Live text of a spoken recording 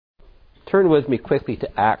Turn with me quickly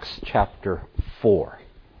to Acts chapter 4.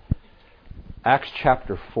 Acts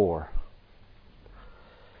chapter 4.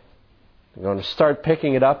 I'm going to start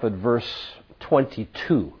picking it up at verse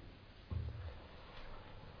 22.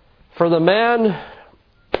 For the man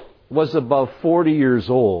was above 40 years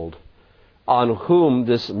old, on whom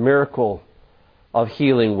this miracle of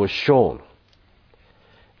healing was shown.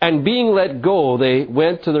 And being let go, they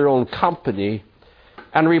went to their own company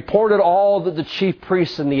and reported all that the chief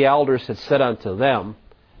priests and the elders had said unto them.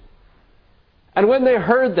 And when they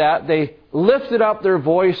heard that, they lifted up their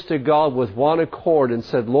voice to God with one accord and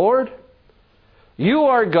said, Lord, you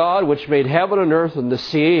are God which made heaven and earth and the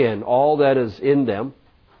sea and all that is in them,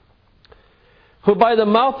 who by the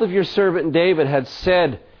mouth of your servant David had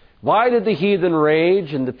said, why did the heathen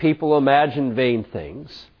rage and the people imagine vain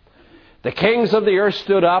things? The kings of the earth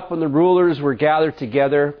stood up and the rulers were gathered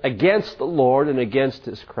together against the Lord and against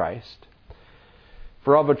His Christ.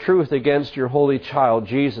 For of a truth against your holy child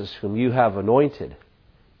Jesus, whom you have anointed,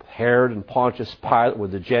 Herod and Pontius Pilate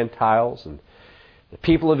with the Gentiles and the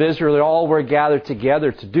people of Israel, all were gathered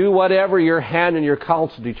together to do whatever your hand and your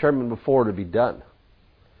counsel determined before to be done.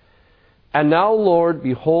 And now, Lord,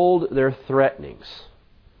 behold their threatenings,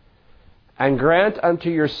 and grant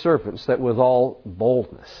unto your servants that with all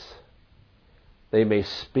boldness they may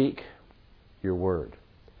speak your word,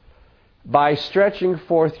 by stretching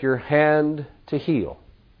forth your hand to heal,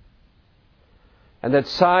 and that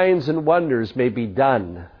signs and wonders may be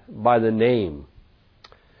done by the name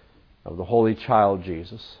of the Holy Child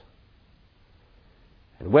Jesus.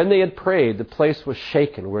 And when they had prayed, the place was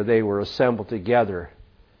shaken where they were assembled together,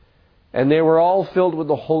 and they were all filled with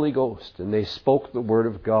the Holy Ghost, and they spoke the word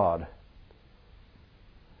of God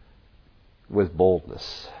with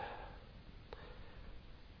boldness.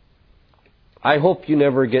 I hope you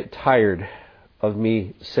never get tired of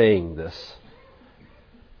me saying this,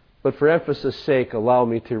 but for emphasis' sake, allow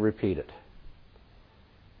me to repeat it.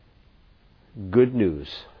 Good news.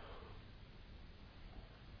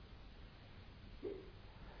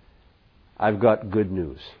 I've got good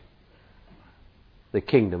news. The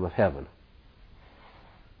kingdom of heaven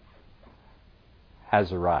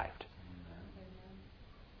has arrived.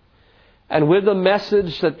 And with the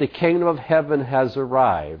message that the kingdom of heaven has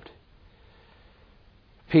arrived,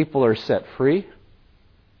 people are set free,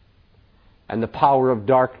 and the power of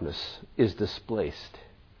darkness is displaced.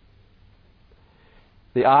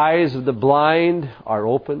 The eyes of the blind are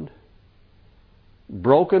opened,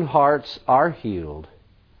 broken hearts are healed,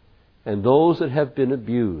 and those that have been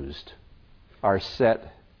abused are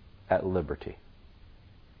set at liberty.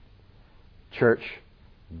 Church,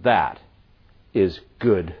 that is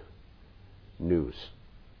good news.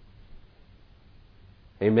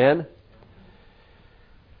 Amen?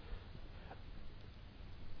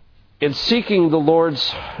 In seeking the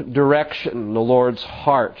Lord's direction, the Lord's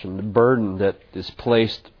heart, and the burden that is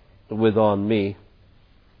placed on me,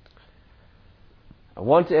 I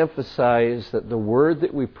want to emphasize that the word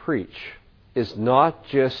that we preach is not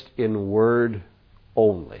just in word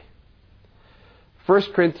only. 1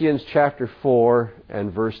 Corinthians chapter 4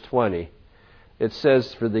 and verse 20, it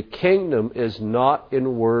says, for the kingdom is not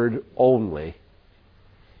in word only,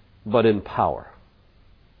 but in power.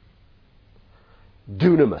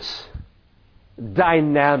 Dunamis,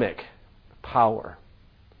 dynamic power.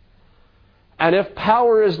 And if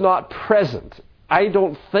power is not present, I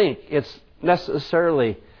don't think it's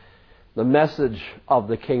necessarily the message of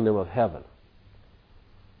the kingdom of heaven.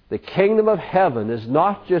 The kingdom of heaven is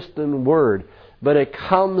not just in word, but it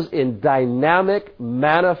comes in dynamic,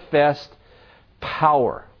 manifest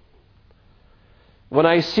power. When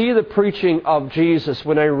I see the preaching of Jesus,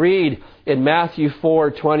 when I read in Matthew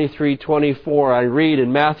 4:23-24, I read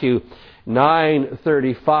in Matthew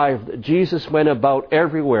 9:35 that Jesus went about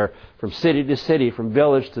everywhere, from city to city, from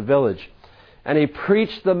village to village, and He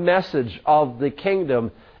preached the message of the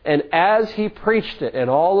kingdom. And as He preached it in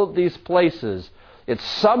all of these places, it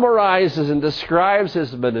summarizes and describes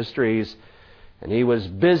His ministries. And He was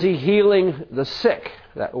busy healing the sick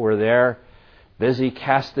that were there, busy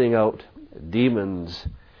casting out demons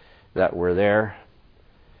that were there.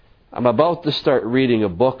 I'm about to start reading a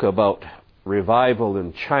book about revival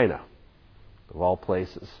in China, of all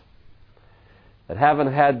places, that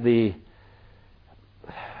haven't had the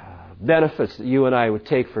benefits that you and I would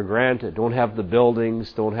take for granted. Don't have the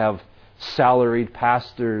buildings, don't have salaried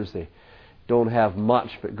pastors, they don't have much,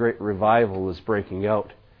 but great revival is breaking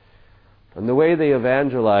out. And the way they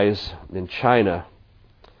evangelize in China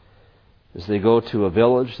is they go to a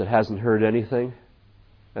village that hasn't heard anything,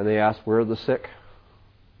 and they ask, where are the sick?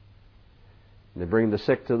 And they bring the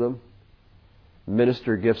sick to them,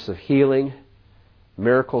 minister gifts of healing,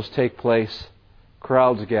 miracles take place,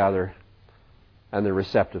 crowds gather, and they're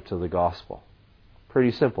receptive to the gospel.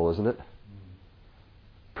 Pretty simple, isn't it?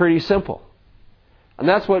 Pretty simple. And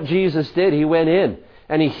that's what Jesus did. He went in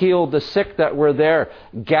and He healed the sick that were there,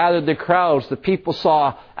 gathered the crowds. The people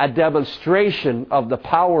saw a demonstration of the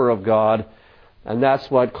power of God, and that's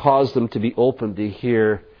what caused them to be open to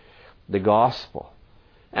hear the gospel.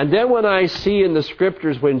 And then when I see in the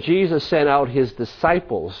Scriptures when Jesus sent out His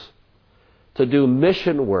disciples to do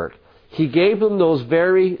mission work, He gave them those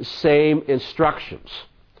very same instructions.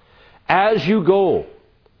 As you go,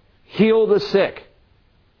 heal the sick,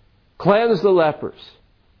 cleanse the lepers,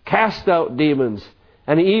 cast out demons,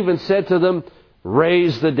 and He even said to them,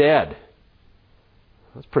 raise the dead.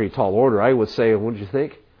 That's a pretty tall order, I would say, wouldn't you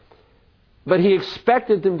think? But He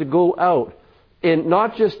expected them to go out,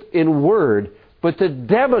 not just in word, but to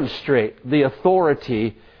demonstrate the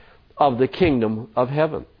authority of the kingdom of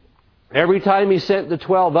heaven. Every time He sent the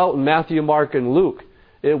 12 out in Matthew, Mark, and Luke,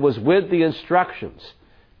 it was with the instructions,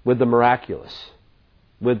 with the miraculous.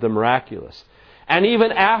 With the miraculous. And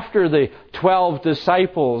even after the 12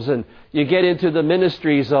 disciples, and you get into the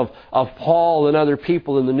ministries of Paul and other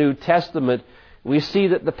people in the New Testament, we see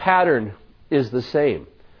that the pattern is the same.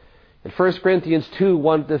 In 1 Corinthians 2,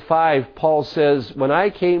 1-5, Paul says, when I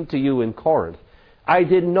came to you in Corinth, I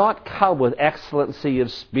did not come with excellency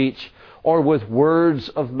of speech or with words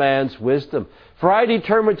of man's wisdom. For I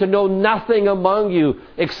determined to know nothing among you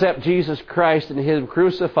except Jesus Christ and Him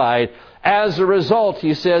crucified. As a result,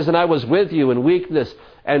 he says, and I was with you in weakness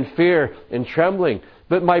and fear and trembling.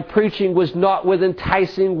 But my preaching was not with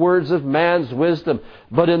enticing words of man's wisdom,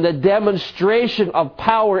 but in the demonstration of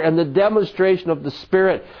power and the demonstration of the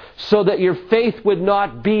Spirit, so that your faith would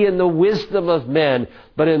not be in the wisdom of men,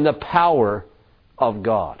 but in the power of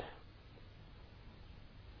God.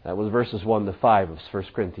 That was verses 1-5 of 1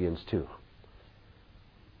 Corinthians 2.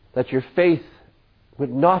 That your faith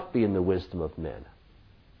would not be in the wisdom of men,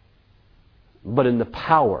 but in the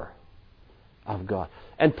power of God.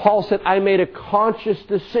 And Paul said, I made a conscious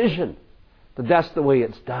decision that that's the way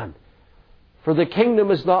it's done. For the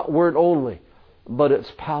kingdom is not word only, but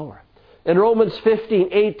it's power. In Romans 15,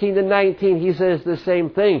 18-19, he says the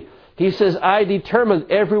same thing. He says, I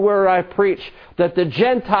determined everywhere I preach that the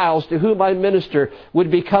Gentiles to whom I minister would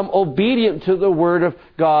become obedient to the word of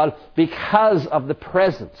God because of the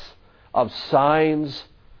presence of signs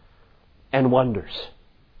and wonders.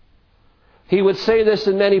 He would say this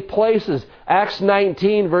in many places. Acts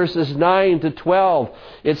 19 verses 9-12.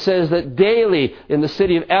 It says that daily in the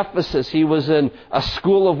city of Ephesus he was in a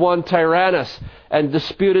school of one Tyrannus and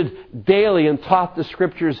disputed daily and taught the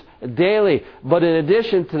Scriptures daily. But in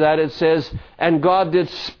addition to that it says, and God did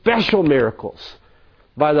special miracles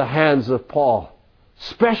by the hands of Paul.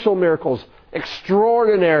 Special miracles,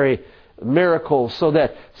 extraordinary miracles, so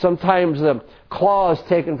that sometimes the claws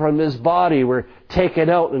taken from his body were taken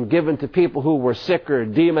out and given to people who were sick or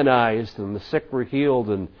demonized, and the sick were healed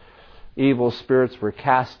and evil spirits were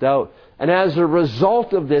cast out. And as a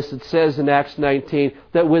result of this, it says in Acts 19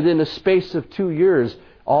 that within a space of 2 years,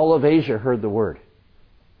 all of Asia heard the word.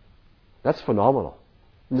 That's phenomenal.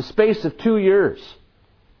 In the space of 2 years,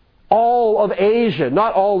 all of Asia,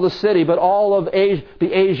 not all the city, but all of Asia,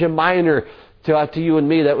 the Asia Minor, to you and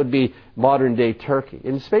me, that would be modern-day Turkey.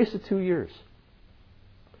 In the space of 2 years,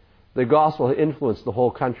 the gospel influenced the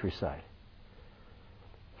whole countryside.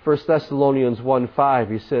 1 Thessalonians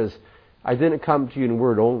 1:5, he says, I didn't come to you in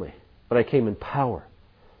word only, but I came in power,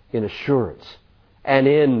 in assurance, and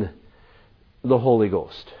in the Holy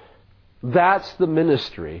Ghost. That's the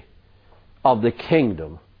ministry of the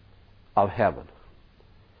kingdom of heaven.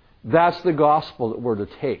 That's the gospel that we're to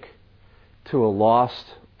take to a lost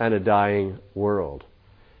and a dying world.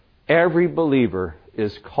 Every believer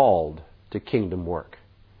is called to kingdom work.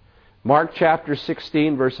 Mark chapter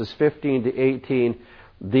 16, verses 15-18,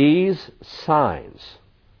 these signs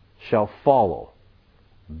shall follow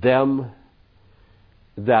them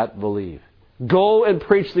that believe. Go and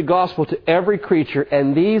preach the gospel to every creature,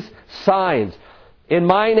 and these signs, in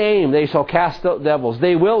my name they shall cast out devils.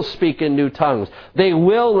 They will speak in new tongues. They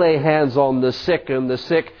will lay hands on the sick, and the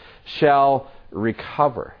sick shall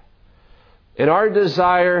recover. In our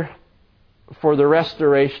desire for the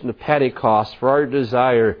restoration of Pentecost, for our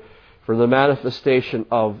desire for the manifestation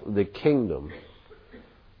of the kingdom,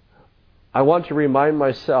 I want to remind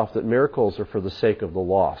myself that miracles are for the sake of the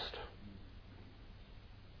lost.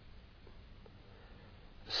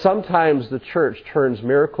 Sometimes the church turns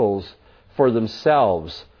miracles for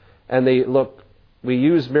themselves, and we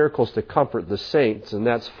use miracles to comfort the saints, and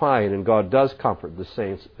that's fine, and God does comfort the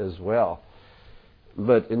saints as well.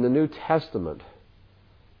 But in the New Testament,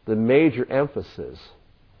 the major emphasis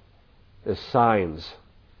is signs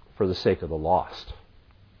for the sake of the lost.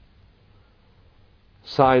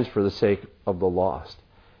 Signs for the sake of the lost.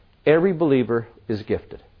 Every believer is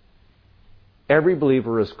gifted. Every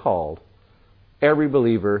believer is called. Every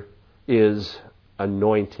believer is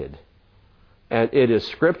anointed. And it is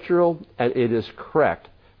scriptural and it is correct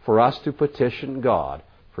for us to petition God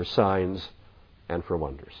for signs and for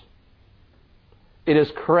wonders. It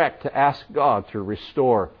is correct to ask God to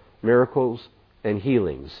restore miracles and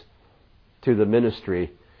healings to the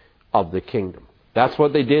ministry of the kingdom. That's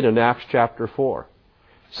what they did in Acts chapter 4.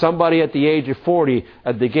 Somebody at the age of 40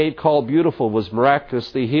 at the gate called Beautiful was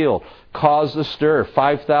miraculously healed, caused a stir.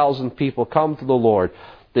 5,000 people come to the Lord.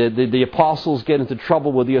 The apostles get into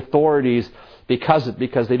trouble with the authorities because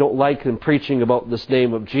they don't like them preaching about this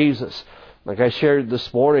name of Jesus. Like I shared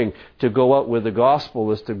this morning, to go out with the gospel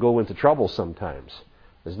is to go into trouble sometimes.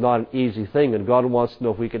 It's not an easy thing, and God wants to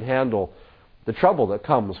know if we can handle the trouble that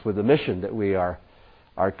comes with the mission that we are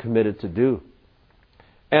committed to do.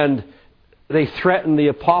 And they threatened the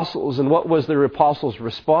apostles, and what was their apostles'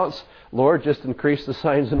 response? Lord, just increase the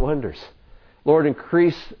signs and wonders. Lord,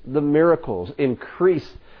 increase the miracles. Increase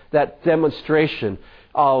that demonstration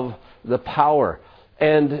of the power.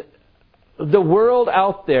 And the world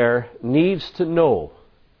out there needs to know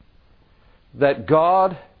that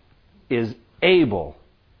God is able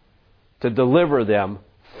to deliver them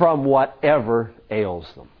from whatever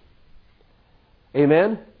ails them.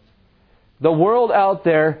 Amen? The world out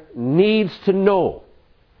there needs to know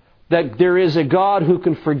that there is a God who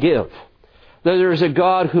can forgive, that there is a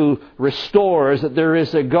God who restores, that there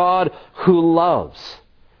is a God who loves.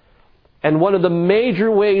 And one of the major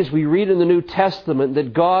ways we read in the New Testament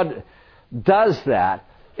that God does that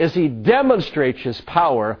is He demonstrates His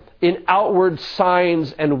power in outward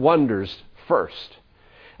signs and wonders first.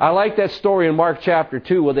 I like that story in Mark chapter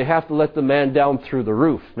 2 where they have to let the man down through the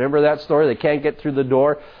roof. Remember that story? They can't get through the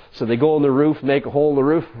door, so they go on the roof, make a hole in the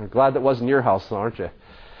roof. I'm glad that wasn't your house, aren't you?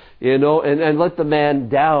 You know, and let the man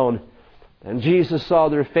down. And Jesus saw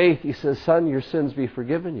their faith. He says, "Son, your sins be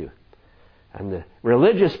forgiven you." And the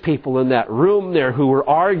religious people in that room there who were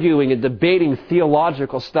arguing and debating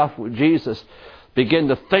theological stuff with Jesus begin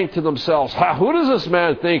to think to themselves, who does this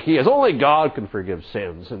man think he is? Only God can forgive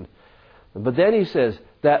sins. But then He says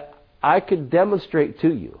that I could demonstrate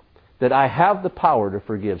to you that I have the power to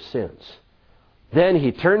forgive sins. Then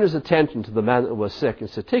He turned His attention to the man that was sick and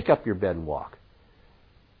said, "Take up your bed and walk."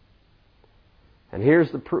 And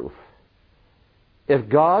here's the proof. If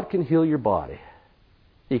God can heal your body,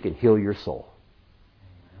 He can heal your soul.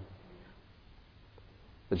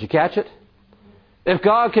 Did you catch it? If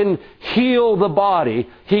God can heal the body,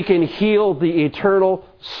 He can heal the eternal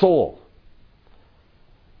soul.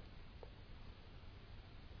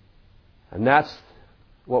 And that's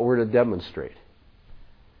what we're to demonstrate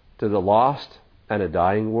to the lost and a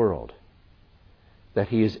dying world, that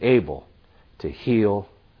He is able to heal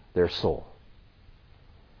their soul.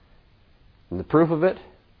 And the proof of it,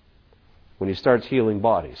 when He starts healing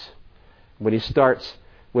bodies, when He starts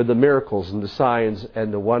with the miracles and the signs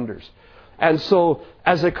and the wonders. And so,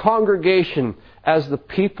 as a congregation, as the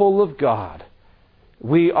people of God,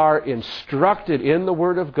 we are instructed in the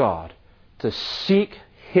Word of God to seek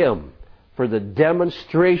Him for the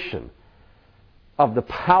demonstration of the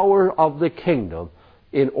power of the kingdom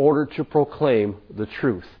in order to proclaim the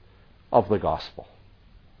truth of the gospel.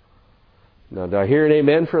 Now, do I hear an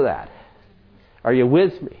amen for that? Are you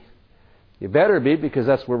with me? You better be, because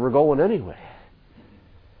that's where we're going anyway.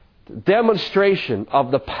 The demonstration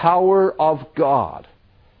of the power of God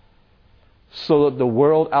so that the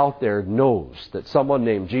world out there knows that someone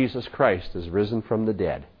named Jesus Christ is risen from the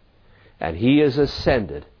dead and He is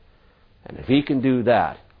ascended. And if He can do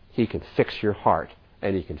that, He can fix your heart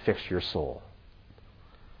and He can fix your soul.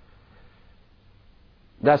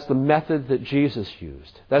 That's the method that Jesus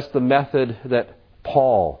used. That's the method that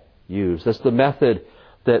Paul used. That's the method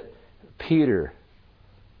that Peter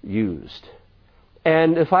used.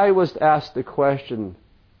 And if I was to ask the question,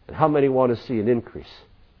 how many want to see an increase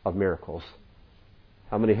of miracles?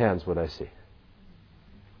 How many hands would I see?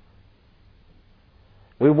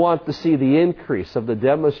 We want to see the increase of the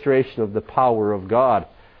demonstration of the power of God.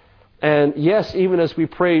 And yes, even as we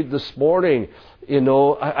prayed this morning,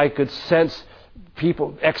 I could sense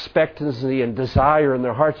people expectancy and desire in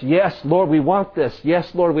their hearts. Yes, Lord, we want this.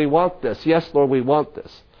 Yes, Lord, we want this. Yes, Lord, we want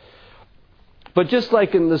this. But just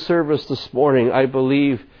like in the service this morning, I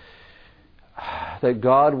believe that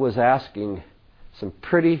God was asking some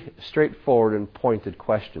pretty straightforward and pointed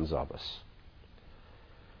questions of us.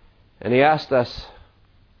 And He asked us,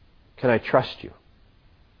 can I trust you?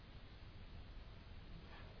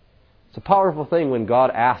 It's a powerful thing when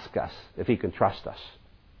God asks us if He can trust us.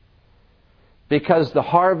 Because the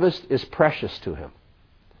harvest is precious to Him.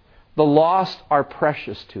 The lost are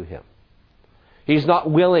precious to Him. He's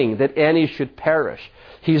not willing that any should perish.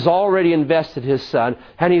 He's already invested His Son,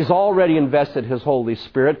 and He's already invested His Holy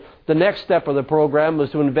Spirit. The next step of the program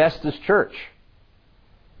was to invest His church.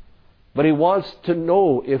 But He wants to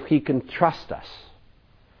know if He can trust us.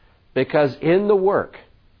 Because in the work,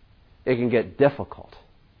 it can get difficult.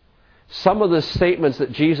 Some of the statements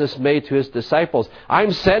that Jesus made to His disciples,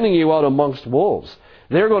 I'm sending you out amongst wolves.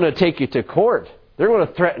 They're going to take you to court. They're going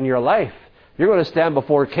to threaten your life. You're going to stand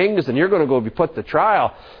before kings and you're going to go be put to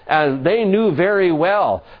trial. And they knew very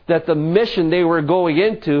well that the mission they were going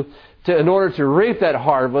into in order to reap that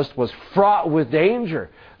harvest was fraught with danger.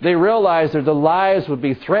 They realized that their lives would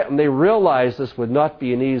be threatened. They realized this would not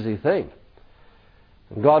be an easy thing.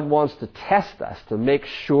 And God wants to test us to make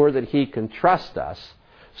sure that He can trust us,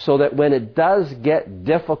 so that when it does get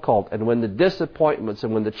difficult and when the disappointments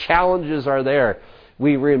and when the challenges are there,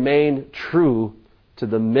 we remain true to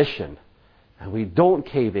the mission. And we don't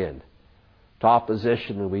cave in to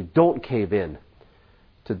opposition, and we don't cave in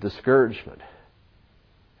to discouragement.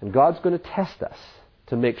 And God's going to test us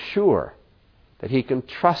to make sure that He can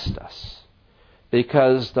trust us,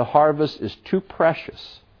 because the harvest is too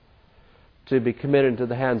precious to be committed into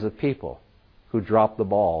the hands of people who drop the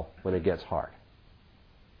ball when it gets hard.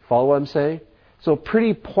 Follow what I'm saying? So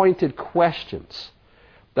pretty pointed questions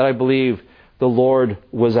that I believe the Lord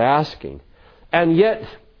was asking. And yet,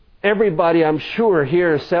 everybody, I'm sure,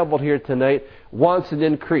 here assembled here tonight wants an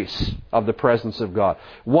increase of the presence of God,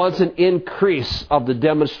 wants an increase of the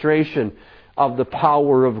demonstration of the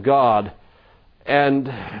power of God.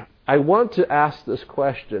 And I want to ask this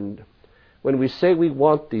question. When we say we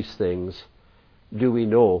want these things, do we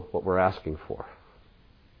know what we're asking for?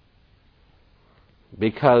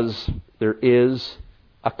 Because there is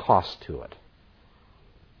a cost to it.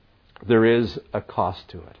 There is a cost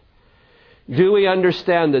to it. Do we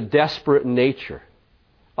understand the desperate nature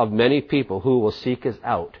of many people who will seek us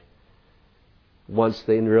out once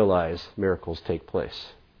they realize miracles take place?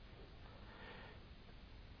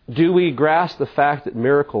 Do we grasp the fact that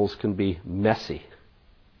miracles can be messy?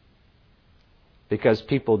 Because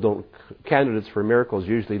candidates for miracles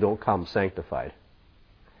usually don't come sanctified.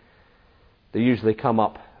 They usually come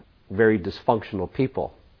up very dysfunctional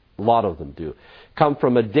people. A lot of them do. Come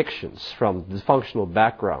from addictions, from dysfunctional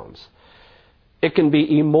backgrounds. It can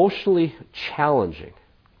be emotionally challenging.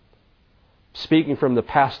 Speaking from the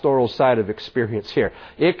pastoral side of experience here,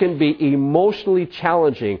 it can be emotionally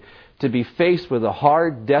challenging to be faced with the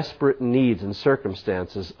hard, desperate needs and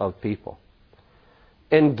circumstances of people.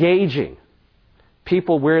 Engaging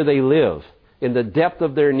people where they live in the depth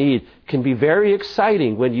of their need can be very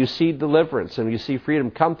exciting when you see deliverance and you see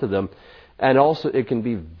freedom come to them. And also it can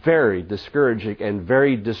be very discouraging and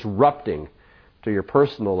very disrupting to your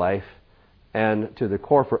personal life and to the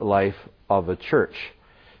corporate life of a church,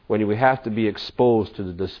 when we have to be exposed to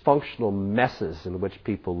the dysfunctional messes in which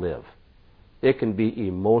people live. It can be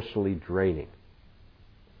emotionally draining,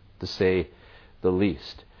 to say the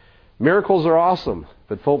least. Miracles are awesome,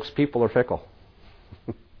 but folks, people are fickle.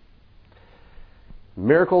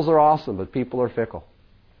 Miracles are awesome, but people are fickle.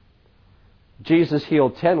 Jesus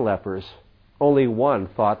healed 10 lepers. Only one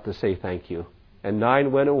thought to say thank you. And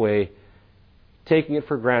 9 went away, taking it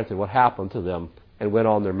for granted what happened to them, and went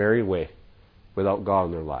on their merry way without God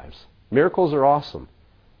in their lives. Miracles are awesome,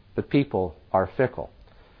 but people are fickle.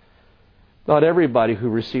 Not everybody who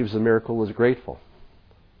receives a miracle is grateful.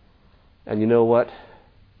 And you know what?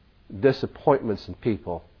 Disappointments in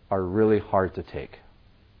people are really hard to take.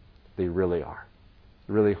 They really are.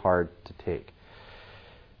 Really hard to take.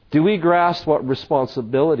 Do we grasp what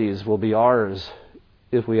responsibilities will be ours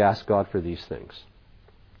if we ask God for these things?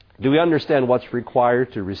 Do we understand what's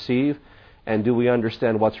required to receive? And do we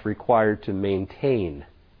understand what's required to maintain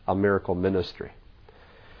a miracle ministry?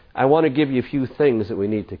 I want to give you a few things that we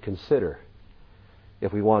need to consider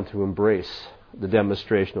if we want to embrace the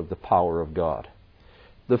demonstration of the power of God.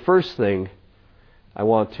 The first thing I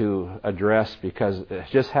want to address, because it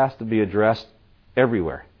just has to be addressed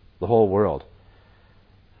everywhere, the whole world.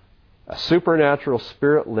 A supernatural,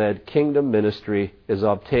 Spirit-led kingdom ministry is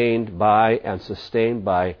obtained by and sustained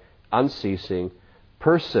by unceasing,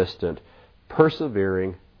 persistent,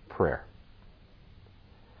 persevering prayer.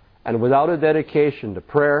 And without a dedication to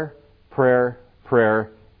prayer, prayer,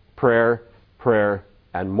 prayer, prayer, prayer,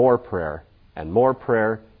 and more prayer, and more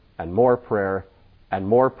prayer, and more prayer, and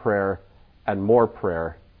more prayer, and more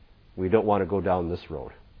prayer, we don't want to go down this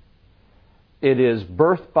road. It is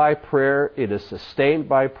birthed by prayer. It is sustained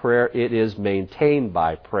by prayer. It is maintained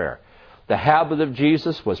by prayer. The habit of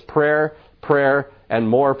Jesus was prayer, prayer, and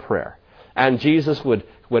more prayer. And Jesus would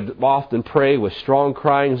often pray with strong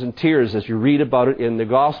cryings and tears, as you read about it in the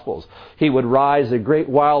Gospels. He would rise a great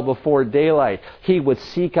while before daylight. He would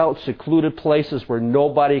seek out secluded places where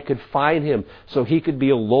nobody could find him, so he could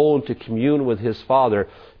be alone to commune with his Father,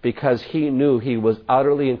 because he knew he was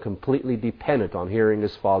utterly and completely dependent on hearing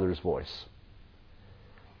his Father's voice.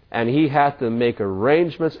 And he had to make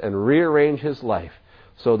arrangements and rearrange his life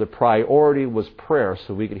so the priority was prayer,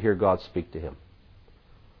 so we could hear God speak to him.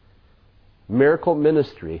 Miracle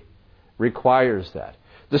ministry requires that.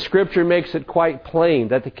 The Scripture makes it quite plain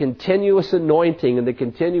that the continuous anointing and the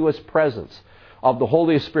continuous presence of the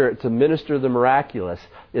Holy Spirit to minister the miraculous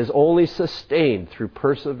is only sustained through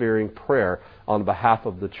persevering prayer on behalf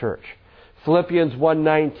of the church. Philippians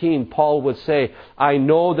 1:19, Paul would say, I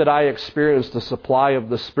know that I experienced the supply of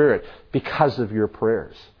the Spirit because of your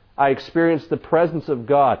prayers. I experienced the presence of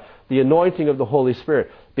God, the anointing of the Holy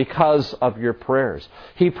Spirit, because of your prayers.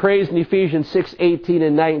 He prays in Ephesians 6:18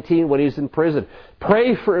 and 19 when he's in prison.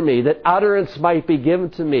 Pray for me that utterance might be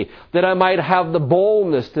given to me, that I might have the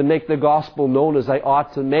boldness to make the gospel known as I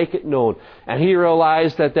ought to make it known. And he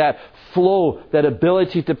realized that flow, that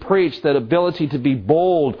ability to preach, that ability to be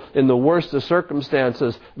bold in the worst of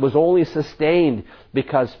circumstances was only sustained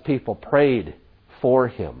because people prayed for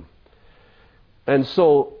him. And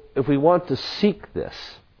so, if we want to seek this,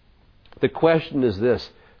 the question is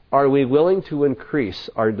this: are we willing to increase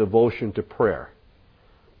our devotion to prayer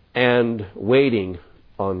and waiting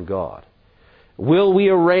on God? Will we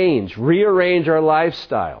rearrange our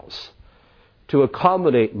lifestyles to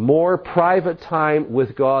accommodate more private time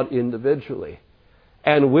with God individually?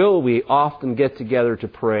 And will we often get together to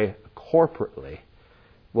pray corporately?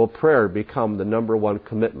 Will prayer become the number one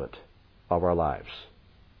commitment of our lives?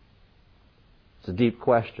 It's a deep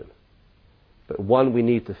question, but one we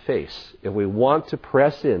need to face. If we want to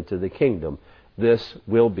press into the kingdom, this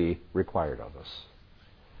will be required of us.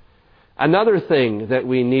 Another thing that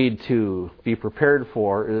we need to be prepared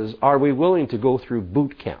for is, are we willing to go through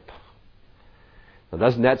boot camp? Now,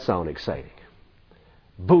 doesn't that sound exciting?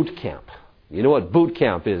 Boot camp. You know what boot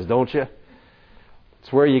camp is, don't you?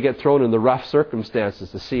 It's where you get thrown in the rough circumstances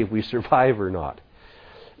to see if we survive or not.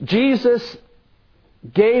 Jesus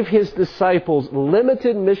gave his disciples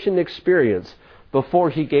limited mission experience before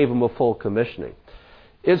he gave them a full commissioning.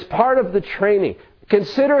 It's part of the training.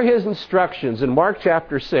 Consider his instructions in Mark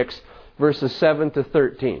chapter 6, verses 7 to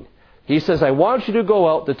 13. He says, I want you to go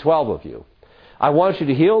out, the 12 of you. I want you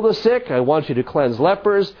to heal the sick. I want you to cleanse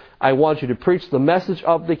lepers. I want you to preach the message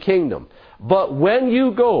of the kingdom. But when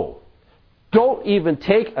you go, don't even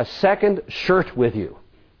take a second shirt with you.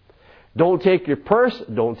 Don't take your purse.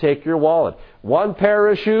 Don't take your wallet. One pair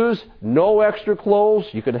of shoes, no extra clothes.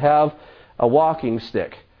 You could have a walking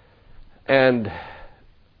stick. And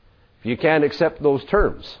if you can't accept those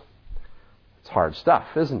terms, it's hard stuff,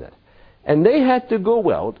 isn't it? And they had to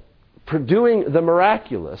go out doing the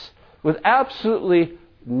miraculous with absolutely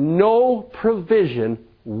no provision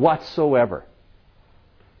whatsoever.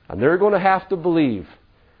 And they're going to have to believe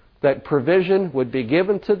that provision would be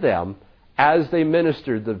given to them as they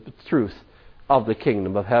ministered the truth of the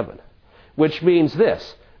kingdom of heaven. Which means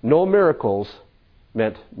this: no miracles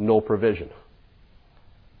meant no provision.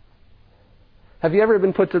 Have you ever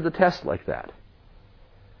been put to the test like that?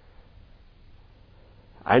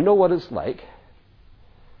 I know what it's like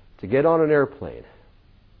to get on an airplane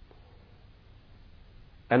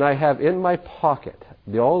and I have in my pocket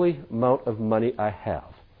the only amount of money I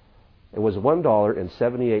have. It was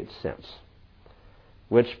 $1.78,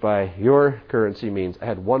 which by your currency means I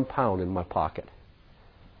had £1 in my pocket.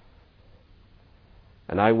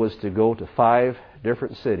 And I was to go to 5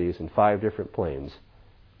 different cities and 5 different planes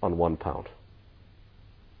on £1.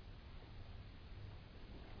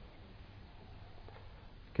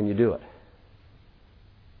 Can you do it?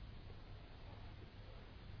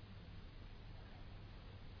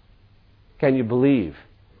 Can you believe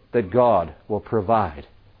that God will provide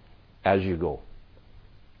as you go?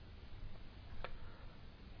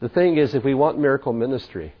 The thing is, if we want miracle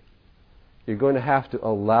ministry, you're going to have to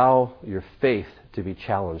allow your faith to be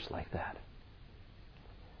challenged like that.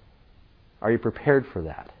 Are you prepared for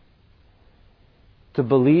that? To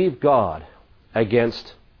believe God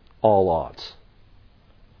against all odds.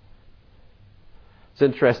 It's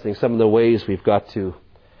interesting, some of the ways we've got to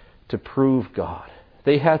prove God.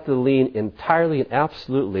 They had to lean entirely and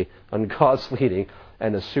absolutely on God's leading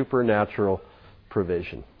and a supernatural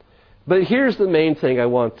provision. But here's the main thing I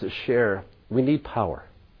want to share. We need power.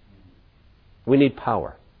 We need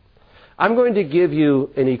power. I'm going to give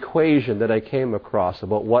you an equation that I came across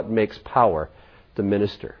about what makes power to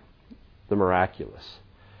minister. the miraculous.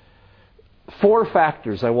 4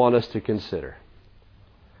 factors I want us to consider.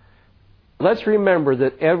 Let's remember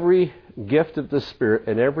that every gift of the Spirit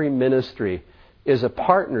and every ministry is a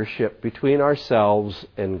partnership between ourselves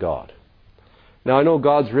and God. Now, I know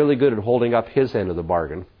God's really good at holding up His end of the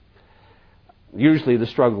bargain. Usually the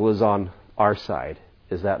struggle is on our side.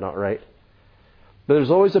 Is that not right? But there's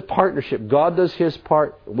always a partnership. God does His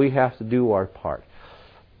part. We have to do our part.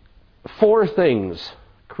 4 things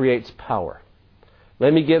creates power.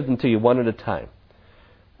 Let me give them to you one at a time.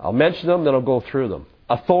 I'll mention them, then I'll go through them.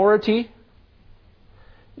 Authority,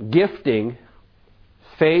 gifting,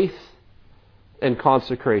 faith, and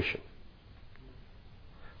consecration.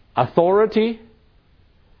 Authority,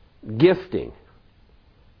 gifting,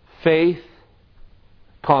 faith,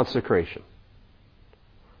 consecration.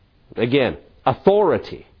 Again,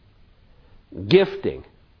 authority, gifting,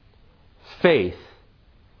 faith,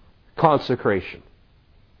 consecration.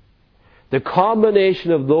 The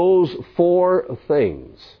combination of those 4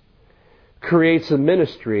 things creates a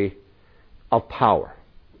ministry of power.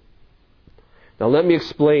 Now let me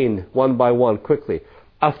explain one by one quickly.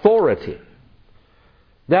 Authority.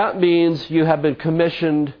 That means you have been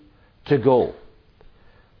commissioned to go.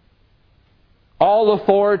 All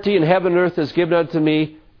authority in heaven and earth is given unto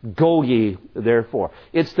me. Go ye, therefore.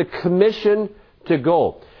 It's the commission to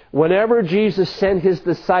go. Whenever Jesus sent His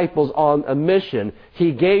disciples on a mission,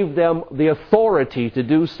 He gave them the authority to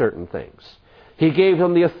do certain things. He gave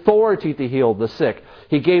them the authority to heal the sick.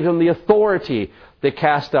 He gave them the authority to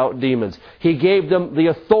cast out demons. He gave them the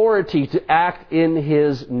authority to act in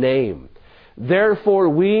His name. Therefore,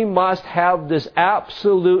 we must have this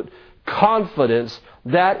absolute confidence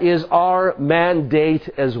that is our mandate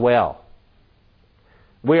as well.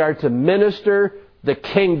 We are to minister the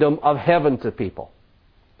kingdom of heaven to people.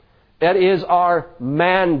 That is our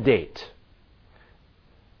mandate.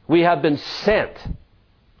 We have been sent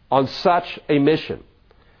on such a mission.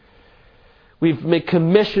 We've been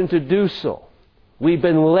commissioned to do so. We've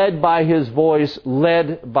been led by His voice,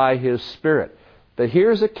 led by His Spirit. But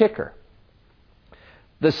here's a kicker.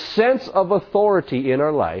 The sense of authority in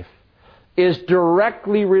our life is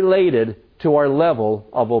directly related to our level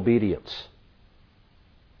of obedience.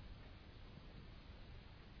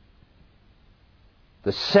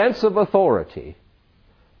 The sense of authority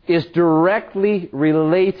is directly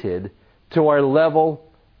related to our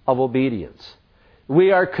level of obedience.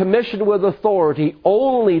 We are commissioned with authority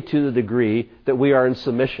only to the degree that we are in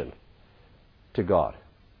submission to God.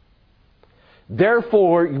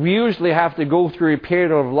 Therefore, we usually have to go through a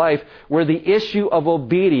period of life where the issue of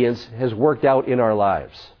obedience has worked out in our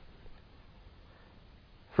lives.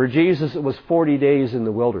 For Jesus, it was 40 days in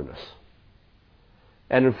the wilderness.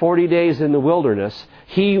 And in 40 days in the wilderness,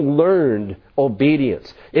 He learned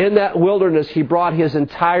obedience. In that wilderness, He brought His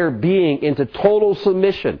entire being into total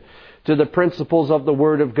submission to the principles of the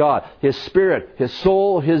Word of God. His spirit, His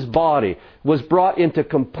soul, His body was brought into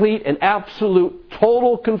complete and absolute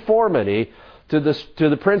total conformity to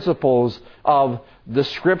the principles of the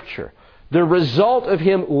Scripture. The result of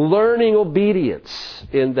Him learning obedience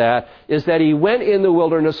in that is that He went in the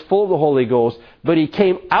wilderness full of the Holy Ghost, but He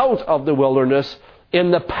came out of the wilderness in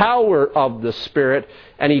the power of the Spirit,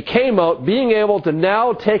 and He came out being able to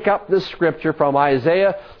now take up the Scripture from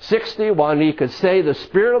Isaiah 61. He could say, "The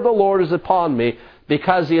Spirit of the Lord is upon me,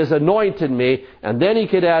 because He has anointed me," and then He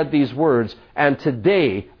could add these words, "And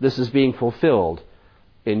today this is being fulfilled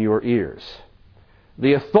in your ears."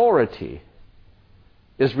 The authority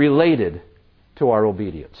is related to our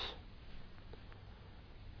obedience.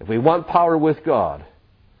 If we want power with God,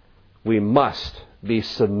 we must be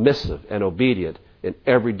submissive and obedient in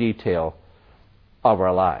every detail of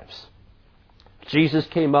our lives. Jesus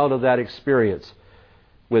came out of that experience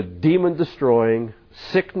with demon-destroying,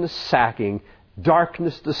 sickness-sacking,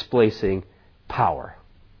 darkness-displacing power.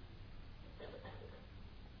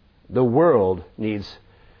 The world needs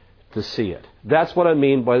to see it. That's what I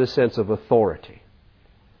mean by the sense of authority.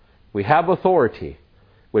 We have authority,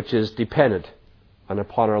 which is dependent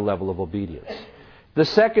upon our level of obedience. The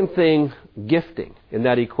second thing, gifting in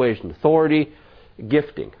that equation. Authority,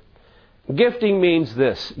 gifting. Gifting means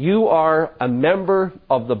this. You are a member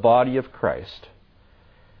of the body of Christ.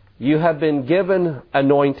 You have been given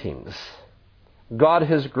anointings. God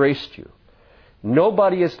has graced you.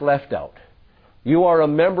 Nobody is left out. You are a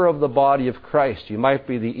member of the body of Christ. You might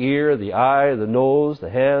be the ear, the eye, the nose, the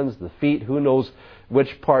hands, the feet. Who knows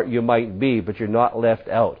which part you might be, but you're not left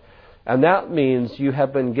out. And that means you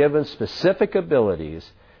have been given specific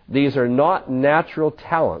abilities. These are not natural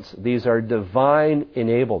talents. These are divine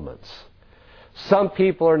enablements. Some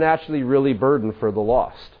people are naturally really burdened for the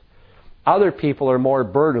lost. Other people are more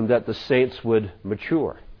burdened that the saints would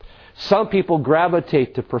mature. Some people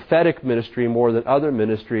gravitate to prophetic ministry more than other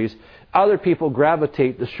ministries. Other people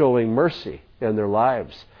gravitate to showing mercy in their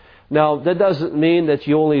lives. Now, that doesn't mean that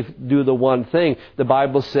you only do the one thing. The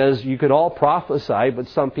Bible says you could all prophesy, but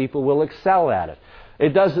some people will excel at it.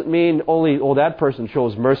 It doesn't mean only, that person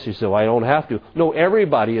shows mercy, so I don't have to. No,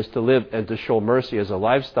 everybody is to live and to show mercy as a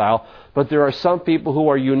lifestyle, but there are some people who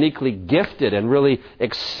are uniquely gifted and really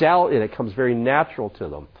excel in it. It comes very natural to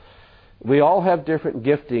them. We all have different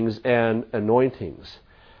giftings and anointings.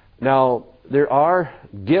 Now, there are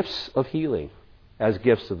gifts of healing as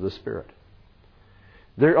gifts of the Spirit.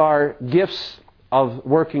 There are gifts of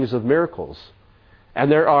workings of miracles,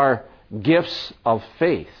 and there are gifts of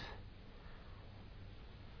faith.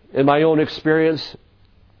 In my own experience,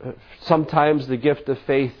 sometimes the gift of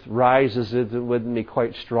faith rises within me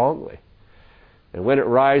quite strongly. And when it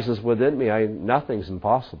rises within me, nothing's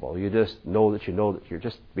impossible. You just know that you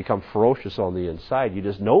just become ferocious on the inside. You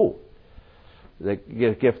just know the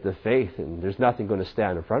gift of faith, and there's nothing going to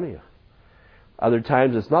stand in front of you. Other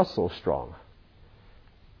times it's not so strong.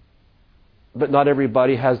 But not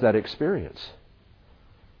everybody has that experience.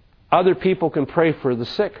 Other people can pray for the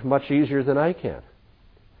sick much easier than I can.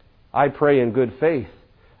 I pray in good faith.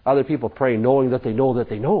 Other people pray knowing that they know that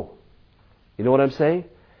they know. You know what I'm saying?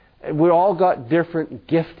 We've all got different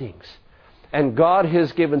giftings. And God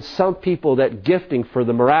has given some people that gifting for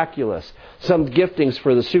the miraculous, some giftings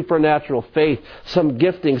for the supernatural faith, some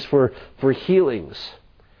giftings for healings.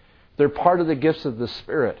 They're part of the gifts of the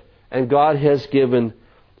Spirit. And God has given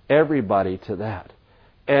everybody to that.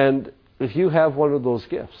 And if you have one of those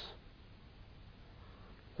gifts,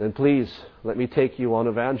 then please let me take you on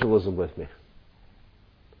evangelism with me.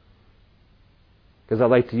 Because I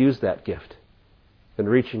like to use that gift in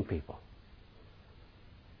reaching people.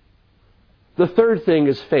 The third thing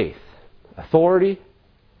is faith. Authority,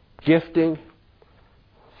 gifting,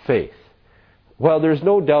 faith. Well, there's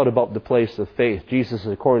no doubt about the place of faith. Jesus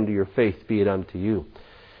says, according to your faith be it unto you.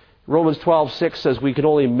 Romans 12:6 says we can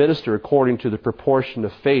only minister according to the proportion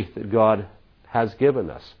of faith that God has given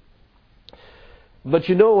us. But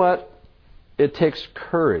you know what? It takes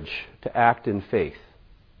courage to act in faith.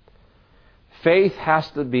 Faith has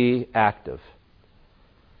to be active.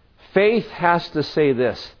 Faith has to say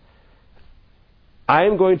this: I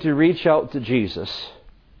am going to reach out to Jesus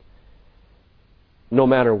no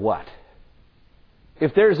matter what.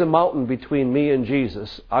 If there's a mountain between me and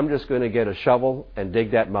Jesus, I'm just going to get a shovel and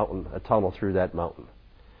dig that mountain, a tunnel through that mountain.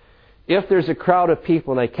 If there's a crowd of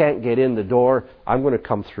people and I can't get in the door, I'm going to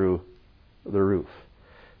come through the roof.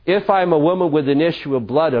 If I'm a woman with an issue of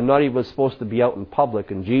blood, I'm not even supposed to be out in public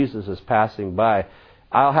and Jesus is passing by,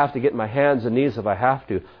 I'll have to get my hands and knees if I have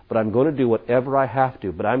to, but I'm going to do whatever I have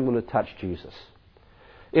to, but I'm going to touch Jesus.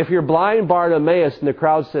 If you're blind Bartimaeus and the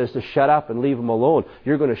crowd says to shut up and leave him alone,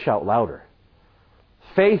 you're going to shout louder.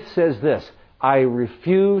 Faith says this: I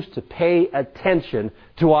refuse to pay attention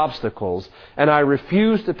to obstacles, and I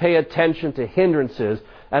refuse to pay attention to hindrances,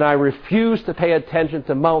 and I refuse to pay attention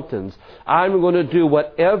to mountains. I'm going to do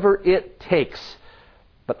whatever it takes,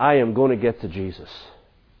 but I am going to get to Jesus.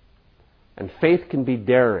 And faith can be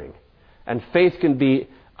daring, and faith can be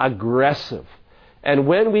aggressive. And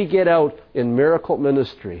when we get out in miracle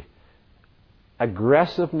ministry,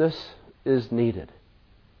 aggressiveness is needed.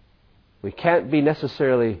 We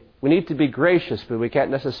need to be gracious, but we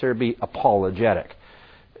can't necessarily be apologetic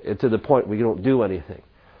to the point we don't do anything.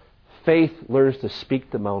 Faith learns to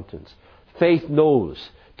speak to mountains. Faith knows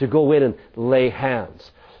to go in and lay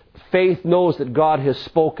hands. Faith knows that God has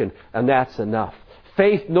spoken, and that's enough.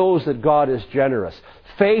 Faith knows that God is generous.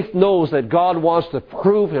 Faith knows that God wants to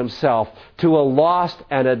prove Himself to a lost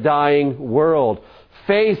and a dying world.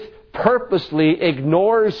 Faith purposely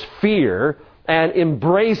ignores fear and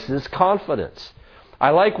embraces confidence.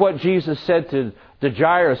 I like what Jesus said to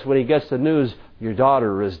Jairus when he gets the news, your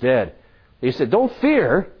daughter is dead. He said, don't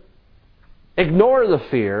fear. Ignore the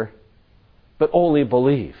fear, but only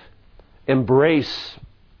believe. Embrace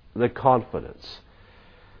the confidence.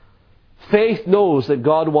 Faith knows that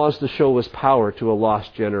God wants to show His power to a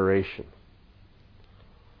lost generation.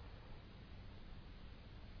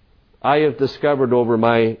 I have discovered over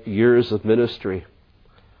my years of ministry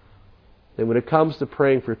that when it comes to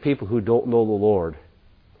praying for people who don't know the Lord,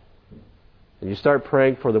 and you start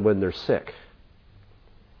praying for them when they're sick,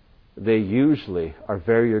 they usually are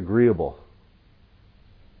very agreeable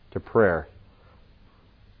to prayer.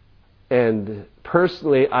 And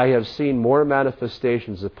personally, I have seen more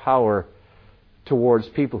manifestations of power towards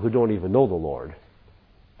people who don't even know the Lord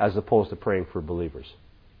as opposed to praying for believers.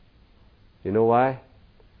 You know why?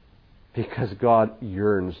 Because God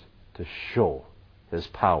yearns to to show His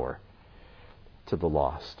power to the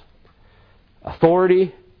lost.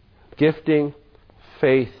 Authority, gifting,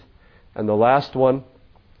 faith, and the last one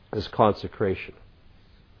is consecration.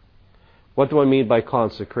 What do I mean by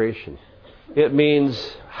consecration? It means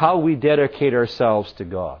how we dedicate ourselves to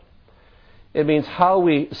God. It means how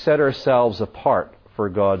we set ourselves apart for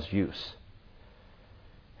God's use.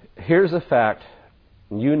 Here's a fact,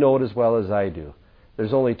 and you know it as well as I do.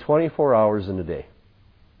 There's only 24 hours in a day.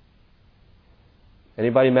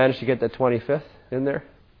 Anybody manage to get that 25th in there?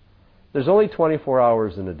 There's only 24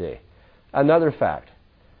 hours in a day. Another fact,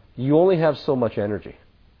 you only have so much energy.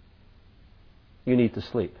 You need to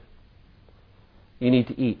sleep. You need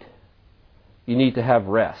to eat. You need to have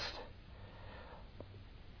rest.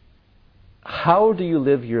 How do you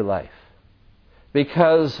live your life?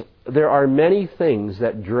 Because there are many things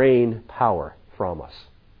that drain power from us.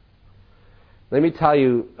 Let me tell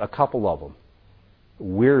you a couple of them.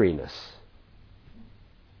 Weariness.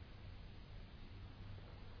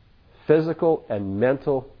 Physical and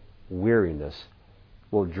mental weariness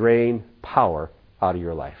will drain power out of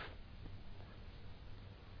your life.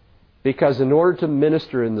 Because in order to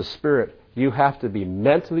minister in the Spirit, you have to be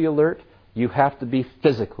mentally alert, you have to be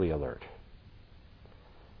physically alert.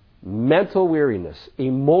 Mental weariness,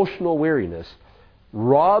 emotional weariness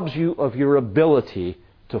robs you of your ability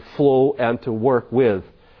to flow and to work with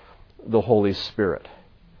the Holy Spirit.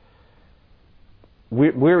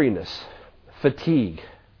 Weariness, fatigue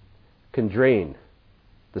can drain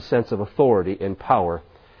the sense of authority and power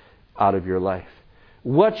out of your life.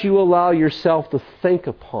 What you allow yourself to think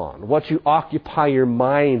upon, what you occupy your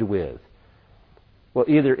mind with, will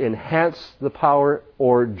either enhance the power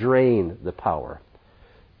or drain the power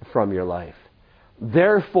from your life.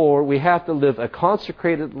 Therefore, we have to live a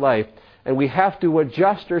consecrated life, and we have to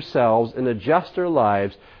adjust ourselves and adjust our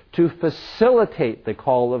lives to facilitate the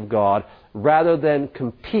call of God rather than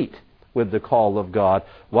compete with the call of God.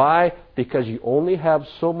 Why? Because you only have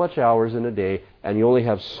so much hours in a day and you only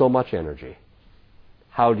have so much energy.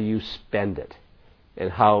 How do you spend it?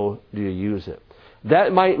 And how do you use it?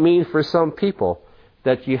 That might mean for some people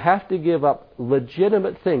that you have to give up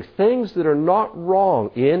legitimate things that are not wrong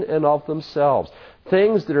in and of themselves,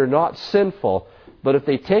 things that are not sinful, but if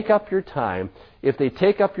they take up your time, if they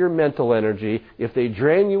take up your mental energy, if they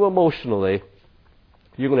drain you emotionally,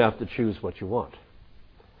 you're going to have to choose what you want.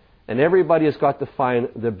 And everybody has got to find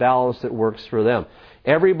the balance that works for them.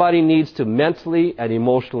 Everybody needs to mentally and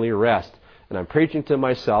emotionally rest. And I'm preaching to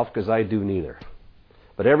myself because I do neither.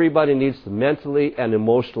 But everybody needs to mentally and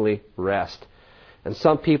emotionally rest. And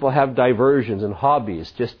some people have diversions and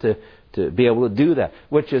hobbies just to be able to do that,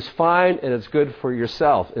 which is fine and it's good for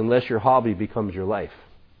yourself unless your hobby becomes your life.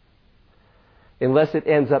 Unless it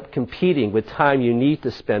ends up competing with time you need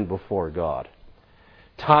to spend before God.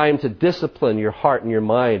 Time to discipline your heart and your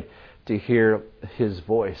mind to hear His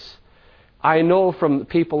voice. I know from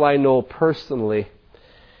people I know personally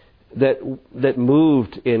that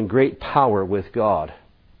moved in great power with God,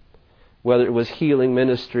 whether it was healing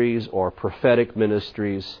ministries or prophetic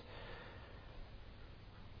ministries.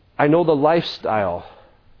 I know the lifestyle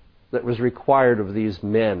that was required of these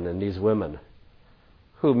men and these women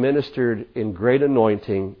who ministered in great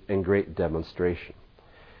anointing and great demonstration.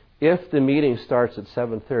 If the meeting starts at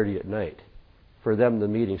 7:30 at night, for them the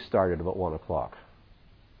meeting started about 1 o'clock.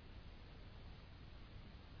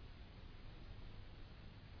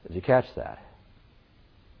 Did you catch that?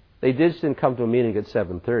 They just didn't come to a meeting at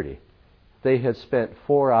 7:30. They had spent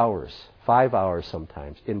 4 hours, 5 hours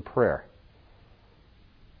sometimes, in prayer,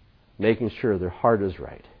 making sure their heart is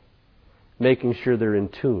right, making sure they're in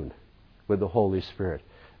tune with the Holy Spirit,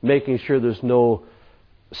 making sure there's no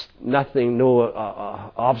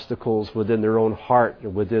obstacles within their own heart or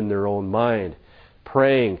within their own mind,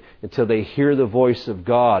 praying until they hear the voice of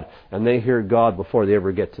God, and they hear God before they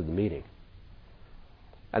ever get to the meeting.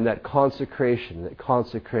 And that consecration, that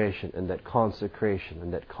consecration, and that consecration,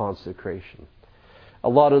 and that consecration. A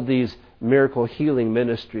lot of these miracle healing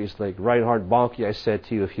ministries like Reinhard Bonnke, I said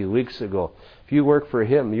to you a few weeks ago, if you work for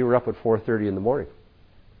him, you were up at 4:30 in the morning.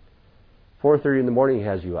 4:30 in the morning he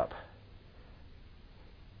has you up.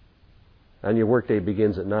 And your workday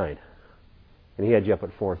begins at 9. And he had you up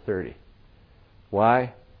at 4:30.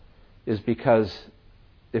 Why? Is because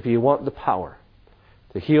if you want the power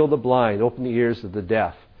to heal the blind, open the ears of the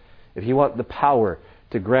deaf, if you want the power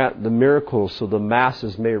to grant the miracles so the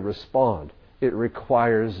masses may respond, it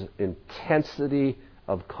requires intensity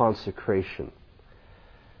of consecration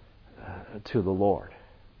to the Lord,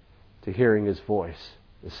 to hearing His voice.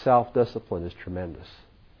 The self-discipline is tremendous.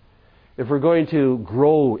 If we're going to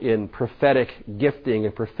grow in prophetic gifting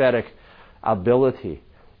and prophetic ability,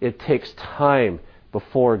 It takes time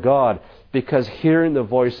before God, because hearing the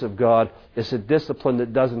voice of God is a discipline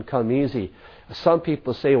that doesn't come easy. Some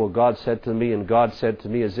people say, well, God said to me and God said to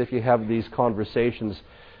me, as if you have these conversations,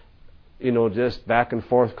 just back and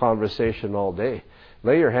forth conversation all day.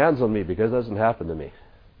 Lay your hands on me, because it doesn't happen to me.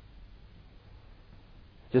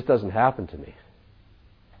 It just doesn't happen to me.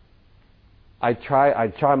 I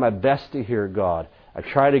try my best to hear God. I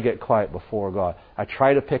try to get quiet before God. I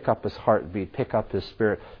try to pick up His heartbeat, pick up His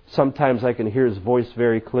Spirit. Sometimes I can hear His voice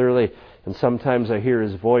very clearly, and sometimes I hear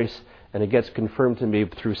His voice and it gets confirmed to me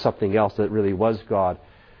through something else that really was God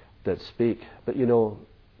that speak. But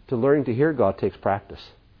to learn to hear God takes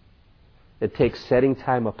practice. It takes setting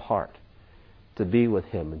time apart to be with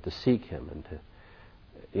Him and to seek Him and to,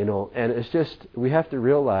 and it's just, we have to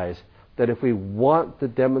realize that if we want the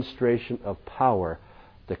demonstration of power,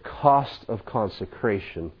 the cost of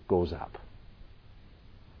consecration goes up.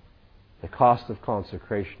 The cost of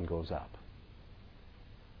consecration goes up.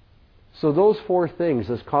 So those four things,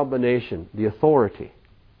 this combination, the authority,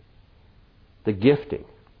 the gifting,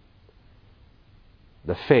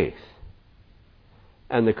 the faith,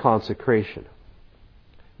 and the consecration.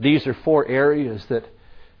 These are four areas that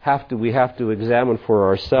we have to examine for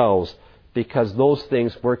ourselves, because those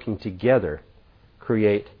things working together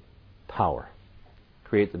create power,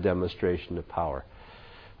 create the demonstration of power.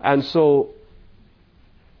 And so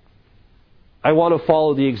I want to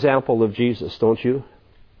follow the example of Jesus, don't you?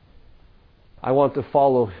 I want to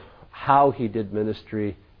follow how He did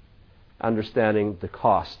ministry, understanding the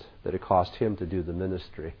cost that it cost Him to do the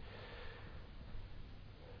ministry.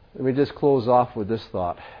 Let me just close off with this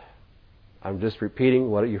thought. I'm just repeating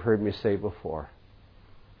what you heard me say before.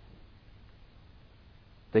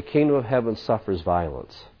 The kingdom of heaven suffers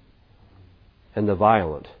violence, and the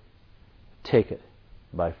violent take it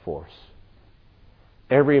by force.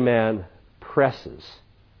 Every man presses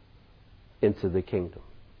into the kingdom.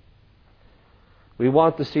 We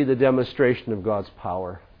want to see the demonstration of God's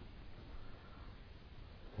power.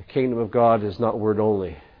 The kingdom of God is not word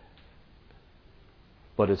only,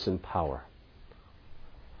 but it's in power.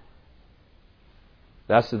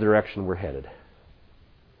 That's the direction we're headed.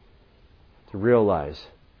 To realize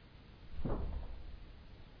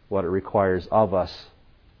what it requires of us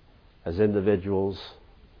as individuals,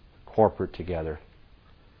 corporate together,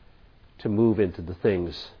 to move into the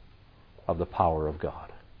things of the power of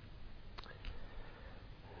God.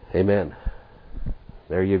 Amen.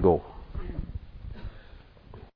 There you go.